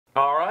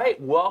All right,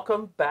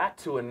 welcome back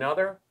to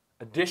another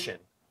edition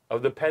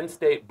of the Penn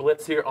State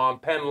Blitz here on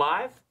Penn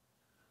Live.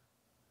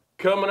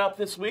 Coming up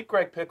this week,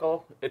 Greg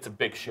Pickle, it's a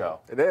big show.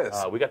 It is.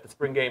 We got the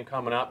spring game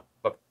coming up,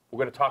 but we're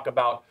going to talk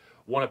about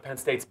one of Penn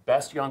State's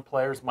best young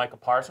players, Micah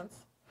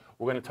Parsons.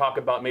 We're going to talk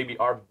about maybe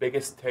our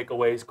biggest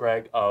takeaways,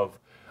 Greg, of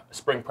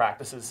spring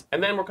practices.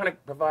 And then we're going to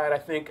provide, I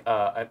think,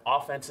 an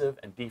offensive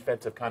and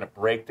defensive kind of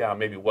breakdown,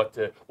 maybe what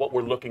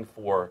we're looking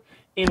for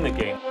in the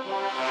game.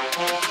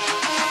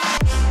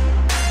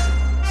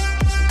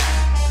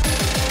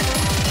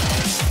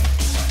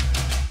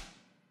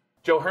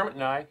 Joe Hermit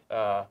and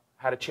I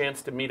had a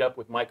chance to meet up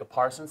with Micah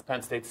Parsons,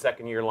 Penn State's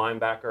second-year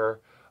linebacker,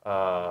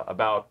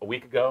 about a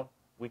week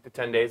to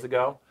 10 days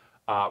ago.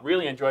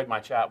 Really enjoyed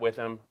my chat with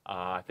him.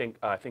 I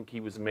think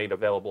he was made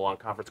available on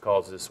conference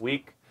calls this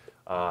week.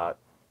 A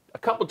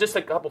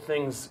couple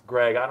things,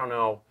 Greg. I don't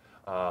know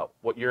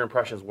what your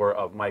impressions were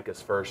of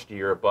Micah's first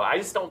year, but I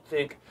just don't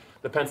think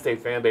the Penn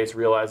State fan base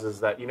realizes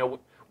that, you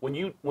know, when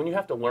you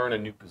have to learn a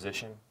new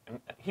position, and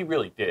he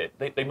really did.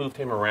 They moved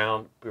him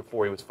around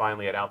before he was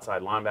finally at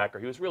outside linebacker.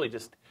 He was really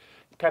just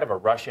kind of a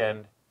rush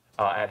end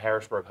at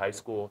Harrisburg High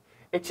School.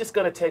 It's just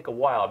going to take a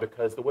while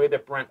because the way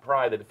that Brent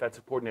Pry, the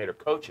defensive coordinator,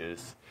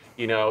 coaches,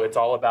 you know, it's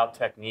all about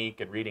technique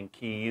and reading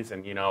keys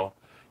and,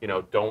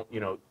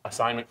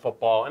 assignment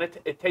football. And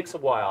it takes a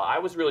while. I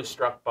was really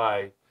struck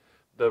by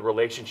the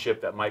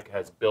relationship that Mike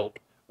has built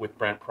with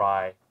Brent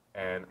Pry.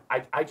 And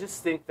I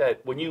just think that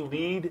when you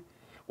lead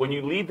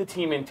the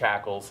team in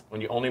tackles, when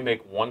you only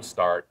make one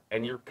start,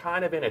 and you're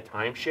kind of in a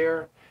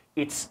timeshare,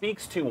 it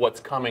speaks to what's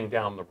coming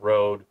down the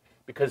road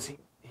because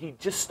he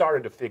just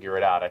started to figure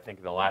it out, I think,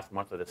 in the last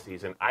month of the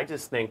season. I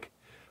just think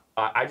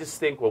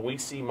when we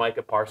see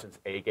Micah Parsons'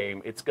 A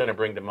game, it's going to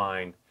bring to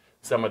mind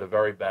some of the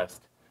very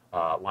best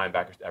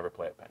linebackers to ever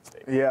play at Penn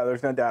State. Yeah,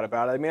 there's no doubt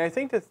about it. I mean, I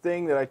think the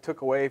thing that I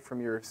took away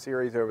from your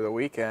series over the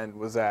weekend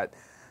was that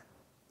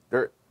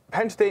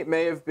Penn State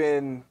may have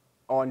been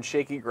on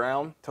shaky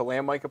ground to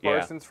land Micah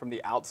Parsons from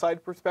the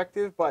outside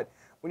perspective, but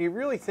when you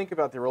really think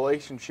about the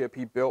relationship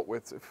he built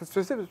with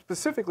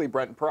specifically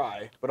Brent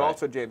Pry, but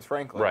also James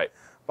Franklin,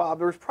 Bob,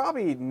 there was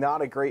probably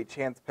not a great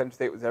chance Penn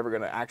State was ever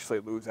going to actually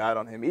lose out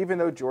on him, even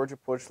though Georgia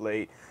pushed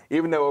late,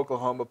 even though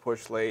Oklahoma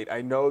pushed late.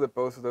 I know that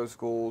both of those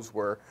schools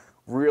were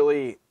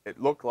really,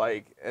 it looked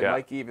like, and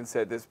Mike even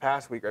said this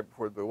past week right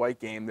before the White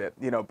game that,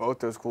 you know, both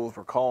those schools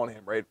were calling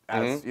him, right,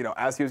 as, you know,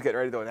 as he was getting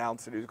ready to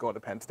announce that he was going to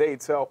Penn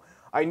State. So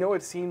I know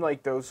it seemed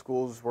like those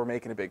schools were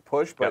making a big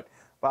push, but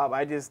Bob,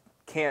 I just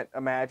can't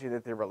imagine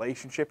that the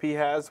relationship he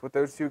has with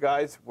those two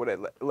guys would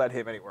have led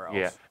him anywhere else.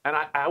 Yeah, and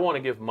I want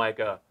to give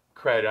Micah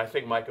credit. I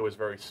think Micah was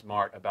very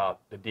smart about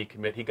the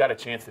decommit. He got a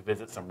chance to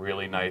visit some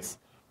really nice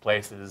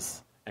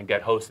places and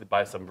get hosted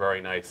by some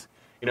very nice,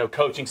 you know,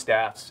 coaching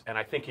staffs, and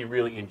I think he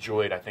really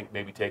enjoyed,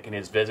 maybe taking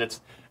his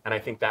visits, and I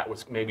think that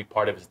was maybe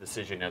part of his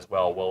decision as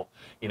well. Well,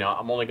 you know,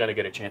 I'm only going to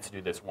get a chance to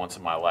do this once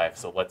in my life,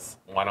 so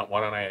why don't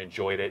I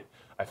enjoy it?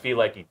 I feel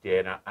like he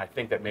did. I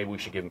think that maybe we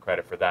should give him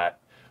credit for that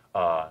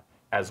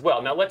as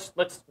well. Now let's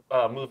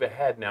move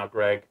ahead now,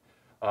 Greg.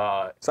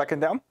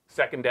 Second down?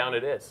 Second down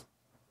it is.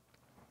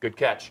 Good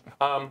catch.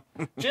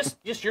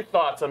 Just your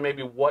thoughts on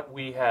maybe what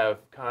we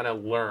have kind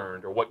of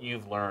learned or what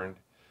you've learned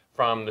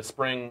from the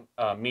spring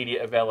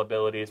media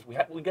availabilities.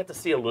 We get to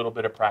see a little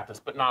bit of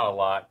practice, but not a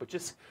lot. But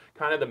just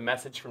kind of the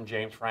message from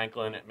James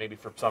Franklin and maybe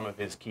from some of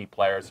his key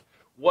players.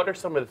 What are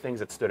some of the things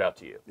that stood out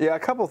to you? Yeah, a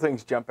couple of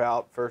things jump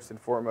out. First and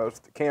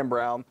foremost, Cam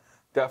Brown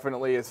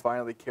definitely is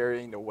finally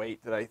carrying the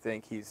weight that I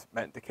think he's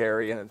meant to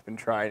carry and has been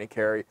trying to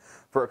carry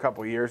for a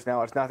couple of years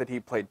now. It's not that he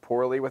played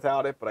poorly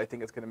without it, but I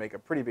think it's going to make a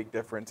pretty big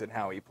difference in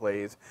how he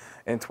plays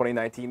in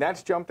 2019.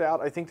 That's jumped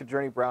out. I think the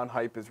Journey Brown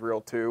hype is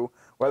real too.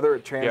 Whether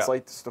it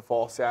translates to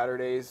fall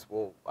Saturdays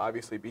will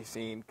obviously be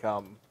seen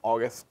come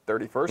August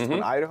 31st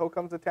when Idaho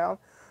comes to town.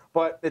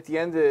 But at the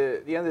end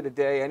of the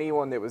day,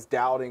 anyone that was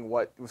doubting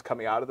what was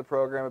coming out of the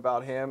program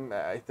about him,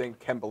 I think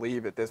can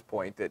believe at this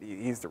point that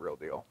he's the real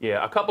deal.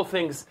 Yeah, a couple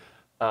things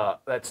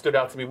that stood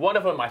out to me. One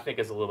of them I think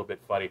is a little bit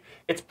funny.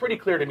 It's pretty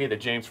clear to me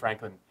that James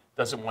Franklin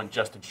doesn't want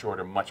Justin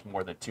Shorter much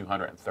more than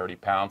 230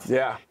 pounds.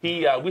 Yeah.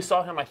 We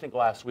saw him, I think,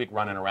 last week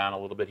running around a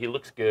little bit. He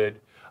looks good.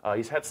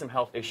 He's had some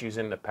health issues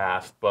in the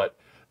past, but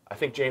I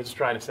think James is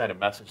trying to send a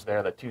message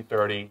there that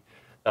 230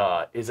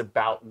 is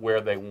about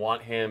where they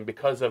want him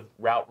because of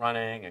route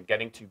running and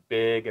getting too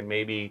big and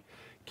maybe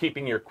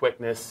keeping your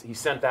quickness. He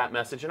sent that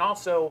message. And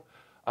also,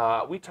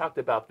 we talked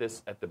about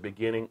this at the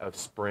beginning of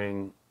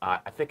spring.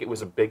 I think it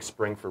was a big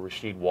spring for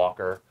Rasheed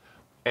Walker.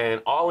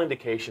 And all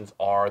indications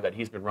are that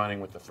he's been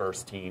running with the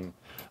first team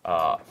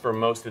for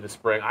most of the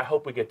spring. I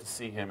hope we get to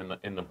see him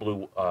in the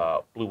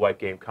blue-white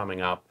game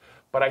coming up.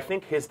 But I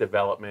think his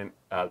development,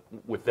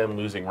 with them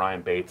losing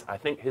Ryan Bates, I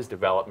think his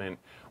development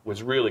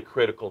was really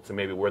critical to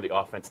maybe where the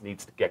offense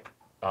needs to get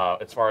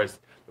as far as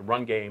the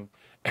run game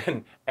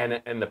and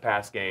the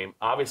pass game.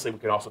 Obviously, we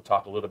can also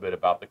talk a little bit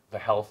about the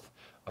health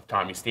of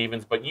Tommy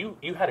Stevens. But you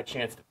had a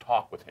chance to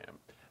talk with him.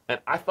 And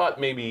I thought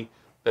maybe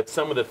that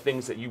some of the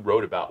things that you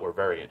wrote about were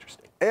very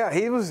interesting. Yeah,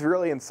 he was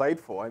really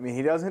insightful. I mean,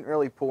 he doesn't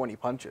really pull any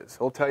punches.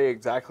 He'll tell you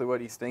exactly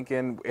what he's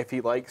thinking, if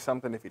he likes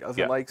something, if he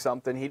doesn't like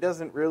something. He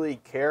doesn't really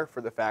care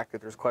for the fact that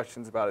there's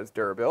questions about his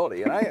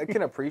durability. And I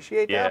can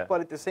appreciate that,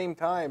 but at the same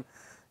time,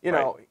 you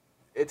know,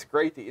 it's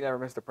great that you never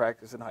missed a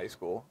practice in high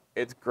school.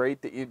 It's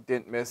great that you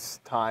didn't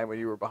miss time when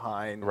you were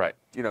behind,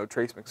 you know,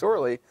 Trace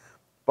McSorley.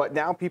 But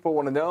now people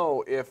want to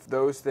know if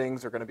those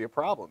things are going to be a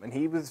problem. And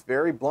he was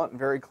very blunt and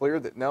very clear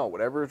that, no,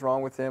 whatever is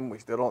wrong with him, we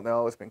still don't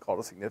know. It's been called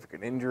a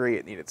significant injury.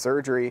 It needed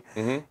surgery.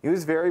 He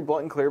was very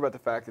blunt and clear about the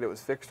fact that it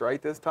was fixed right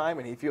this time,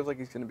 and he feels like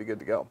he's going to be good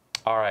to go.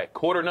 All right,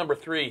 quarter number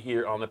 3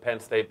 here on the Penn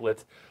State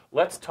Blitz.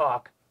 Let's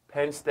talk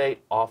Penn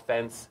State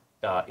offense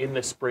in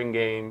the spring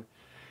game.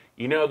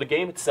 You know, the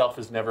game itself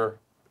is never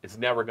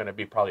going to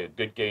be probably a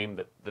good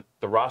game.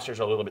 The rosters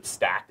are a little bit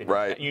stacked, and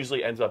it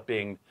usually ends up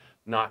being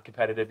not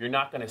competitive. You're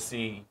going to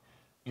see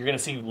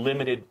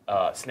limited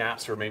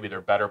snaps for maybe their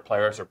better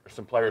players, or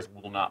some players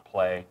will not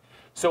play.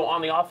 So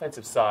on the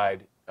offensive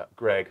side,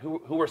 Greg,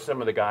 who are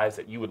some of the guys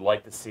that you would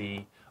like to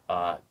see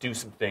do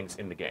some things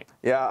in the game?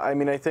 Yeah, I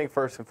mean, I think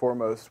first and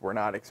foremost, we're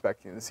not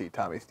expecting to see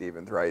Tommy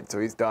Stevens, right? So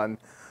he's done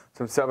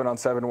some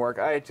 7-on-7 work.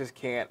 I just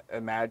can't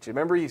imagine.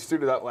 Remember, he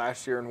suited up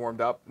last year and warmed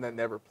up and then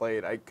never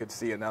played. I could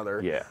see another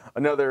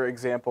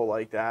example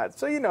like that.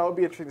 So, you know, it'd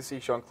be interesting to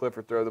see Sean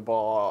Clifford throw the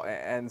ball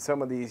and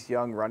some of these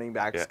young running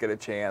backs get a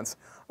chance.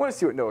 I want to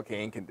see what Noah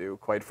Cain can do,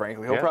 quite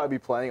frankly. He'll probably be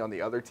playing on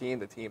the other team,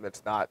 the team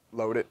that's not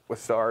loaded with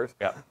stars.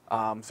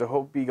 So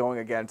he'll be going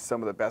against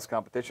some of the best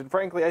competition.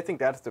 Frankly, I think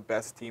that's the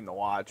best team to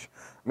watch.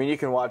 I mean, you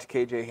can watch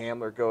KJ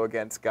Hamler go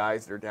against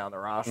guys that are down the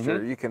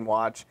roster. You can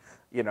watch,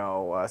 you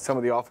know, some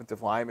of the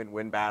offensive linemen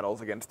win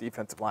battles against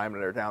defensive linemen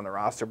that are down the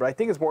roster. But I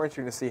think it's more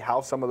interesting to see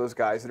how some of those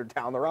guys that are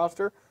down the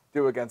roster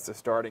do against the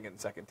starting and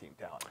second-team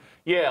talent.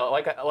 Yeah,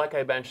 like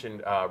I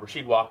mentioned,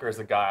 Rasheed Walker is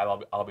a guy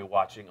I'll be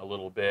watching a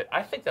little bit.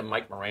 I think that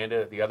Mike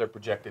Miranda, the other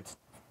projected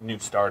new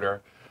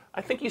starter,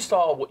 I think you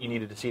saw what you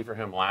needed to see for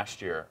him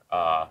last year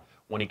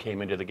when he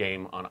came into the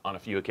game on a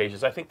few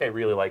occasions. I think they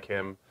really like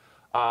him.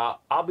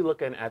 I'll be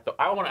looking at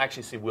I want to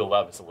actually see Will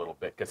Levis a little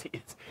bit, because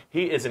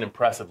he is an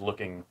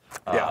impressive-looking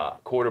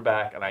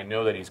quarterback, and I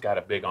know that he's got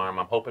a big arm.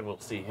 I'm hoping we'll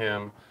see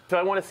him. So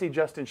I want to see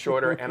Justin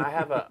Shorter, and I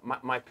have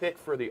my pick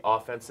for the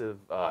offensive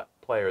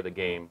player of the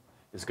game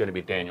is going to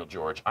be Daniel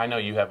George. I know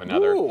you have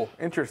another. Ooh,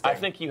 interesting. I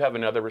think you have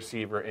another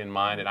receiver in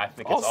mind, and I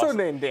think it's also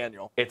named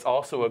Daniel. It's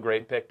also a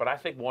great pick, but I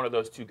think one of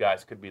those two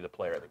guys could be the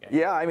player of the game.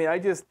 Yeah, I mean, I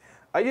just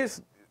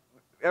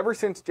ever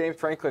since James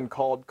Franklin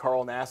called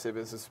Carl Nassib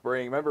as a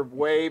spring, remember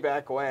way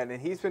back when,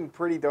 and he's been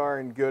pretty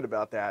darn good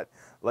about that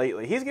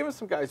lately. He's given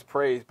some guys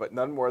praise, but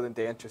none more than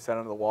Dan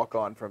Chisena, the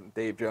walk-on from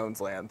Dave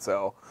Jones land.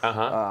 So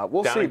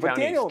we'll see. But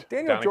Daniel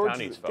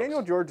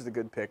George is a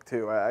good pick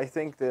too. I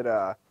think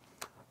that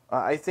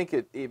I think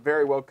it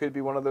very well could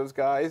be one of those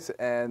guys,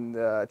 and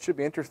it should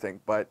be interesting.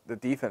 But the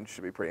defense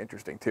should be pretty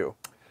interesting too.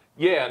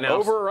 Yeah. Now,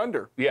 over or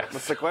under? Yeah.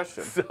 That's the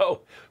question.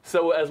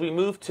 So as we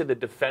move to the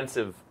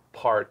defensive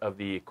part of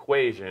the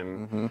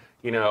equation,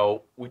 you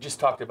know, we just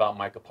talked about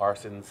Micah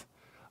Parsons.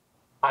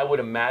 I would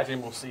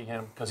imagine we'll see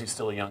him because he's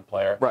still a young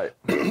player. Right.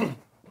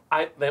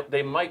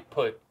 They might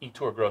put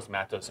Yetur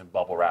Gross-Matos in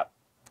bubble wrap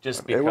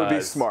just because. It would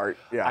be smart,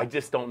 yeah. I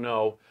just don't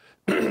know.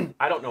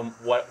 I don't know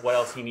what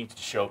else he needs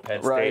to show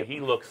Penn State. Right. He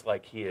looks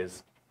like he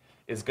is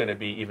going to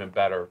be even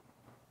better.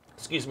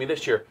 Excuse me,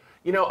 this year.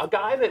 You know, a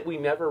guy that we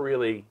never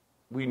really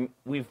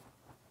we've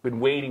been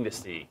waiting to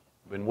see.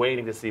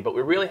 But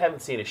we really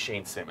haven't seen is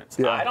Shane Simmons.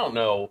 Yeah. I don't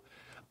know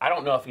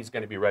if he's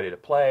going to be ready to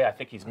play. I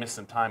think he's missed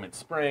some time in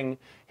spring.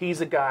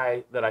 He's a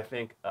guy that I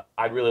think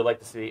I'd really like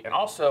to see. And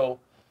also,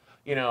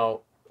 you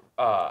know,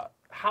 how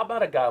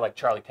about a guy like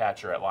Charlie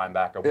Katcher at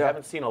linebacker? We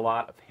haven't seen a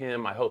lot of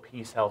him. I hope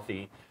he's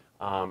healthy.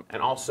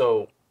 And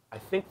also, I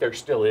think there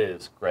still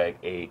is, Greg,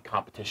 a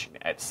competition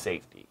at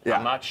safety. Yeah.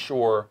 I'm not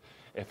sure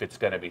if it's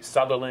going to be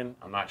Sutherland.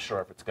 I'm not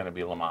sure if it's going to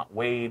be Lamont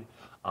Wade.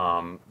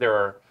 There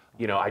are...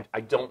 You know,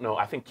 I don't know.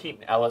 I think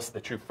Keaton Ellis, the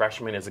true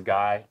freshman, is a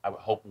guy. I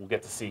hope we'll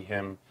get to see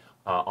him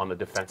on the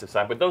defensive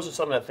side. But those are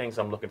some of the things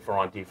I'm looking for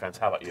on defense.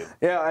 How about you?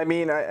 Yeah, I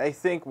mean, I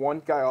think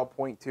one guy I'll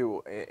point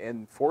to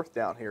in fourth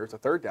down here is a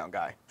third down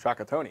guy,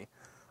 Shaka Toney.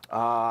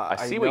 I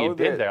see what you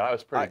did there. That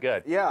was pretty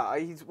good. Yeah,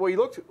 he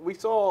looked. We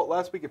saw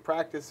last week at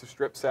practice the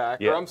strip sack.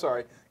 Yeah. Or I'm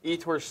sorry,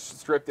 Yetur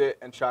stripped it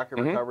and Shaka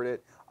recovered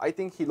it. I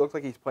think he looked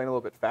like he's playing a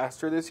little bit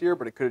faster this year,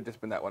 but it could have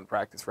just been that one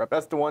practice rep.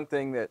 That's the one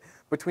thing that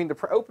between the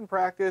open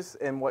practice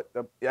and what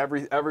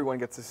everyone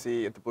gets to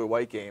see at the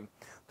blue-white game,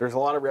 there's a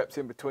lot of reps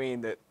in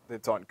between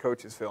that's on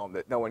coach's film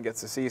that no one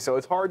gets to see. So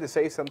it's hard to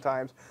say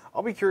sometimes.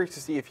 I'll be curious to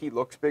see if he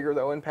looks bigger,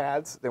 though, in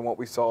pads than what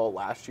we saw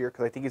last year,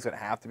 because I think he's going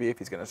to have to be if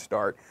he's going to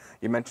start.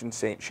 You mentioned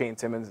Shane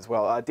Simmons as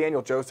well.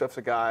 Daniel Joseph's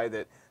a guy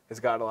that has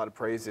got a lot of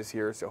praise this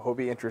year, so he'll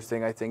be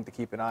interesting, I think, to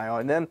keep an eye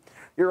on. And then,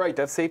 you're right,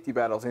 that safety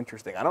battle is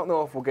interesting. I don't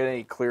know if we'll get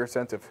any clear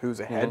sense of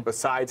who's ahead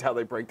besides how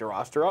they break the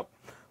roster up.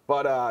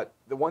 But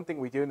the one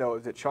thing we do know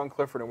is that Sean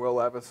Clifford and Will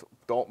Levis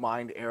don't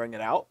mind airing it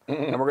out,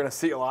 and we're going to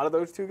see a lot of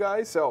those two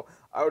guys. So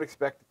I would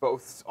expect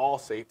all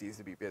safeties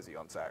to be busy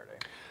on Saturday.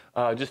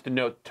 Just to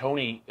note,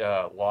 Tony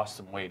lost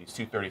some weight. He's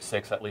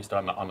 236, at least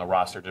on the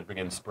roster to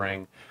begin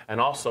spring.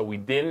 And also, we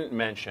didn't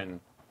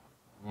mention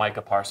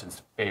Micah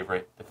Parsons'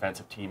 favorite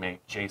defensive teammate,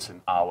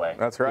 Jason Awe.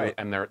 That's right.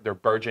 And they're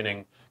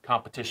burgeoning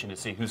competition to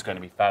see who's going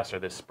to be faster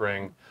this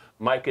spring.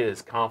 Micah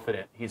is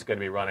confident he's going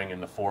to be running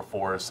in the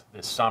 4.4s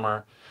this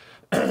summer.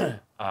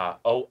 I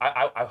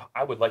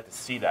would like to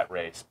see that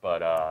race,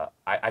 but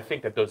I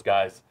think that those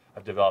guys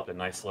have developed a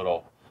nice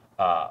little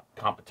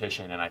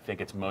competition, and I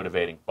think it's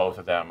motivating both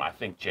of them. I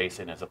think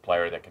Jason is a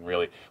player that can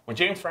really, when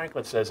James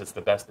Franklin says it's the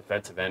best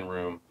defensive end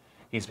room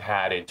he's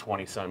had in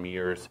 20-some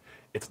years,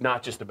 it's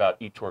not just about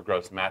Yetur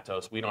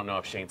Gross-Matos. We don't know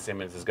if Shane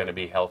Simmons is going to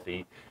be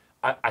healthy.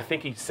 I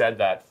think he said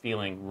that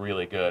feeling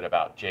really good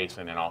about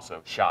Jason and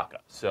also Shaka.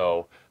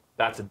 So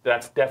that's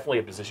definitely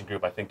a position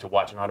group, I think, to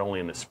watch not only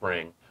in the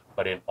spring,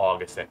 but in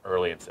August and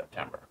early in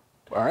September.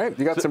 All right,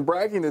 you got some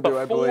bragging to do,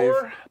 I believe.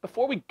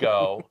 Before we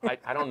go,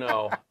 I don't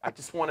know. I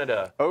just wanted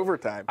to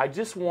overtime. I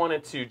just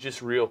wanted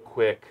to real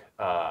quick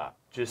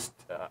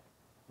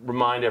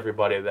remind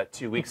everybody that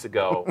 2 weeks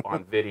ago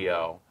on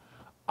video,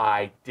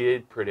 I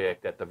did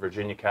predict that the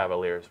Virginia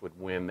Cavaliers would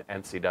win the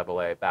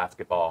NCAA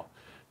basketball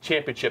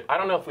championship. I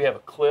don't know if we have a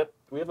clip.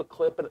 Do we have a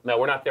clip? No,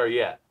 we're not there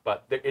yet,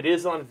 but it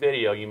is on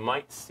video. You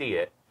might see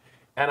it.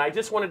 And I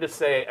just wanted to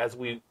say,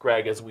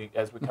 Greg, as we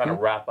kind of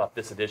wrap up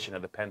this edition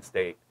of the Penn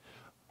State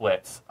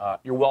Blitz,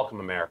 you're welcome,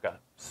 America.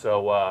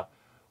 So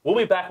we'll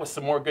be back with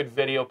some more good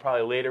video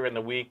probably later in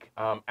the week.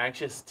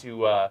 Anxious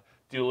to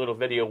do a little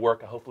video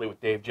work, hopefully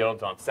with Dave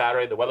Jones on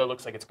Saturday. The weather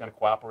looks like it's going to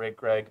cooperate,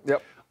 Greg.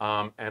 Yep.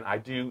 And I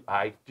do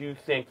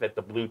think that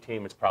the blue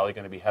team is probably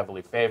going to be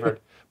heavily favored,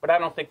 but I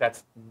don't think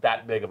that's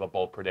that big of a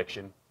bold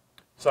prediction.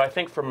 So I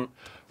think from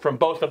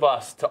both of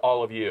us to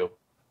all of you,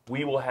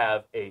 we will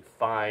have a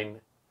fine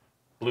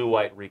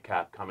blue-white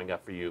recap coming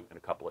up for you in a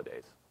couple of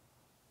days.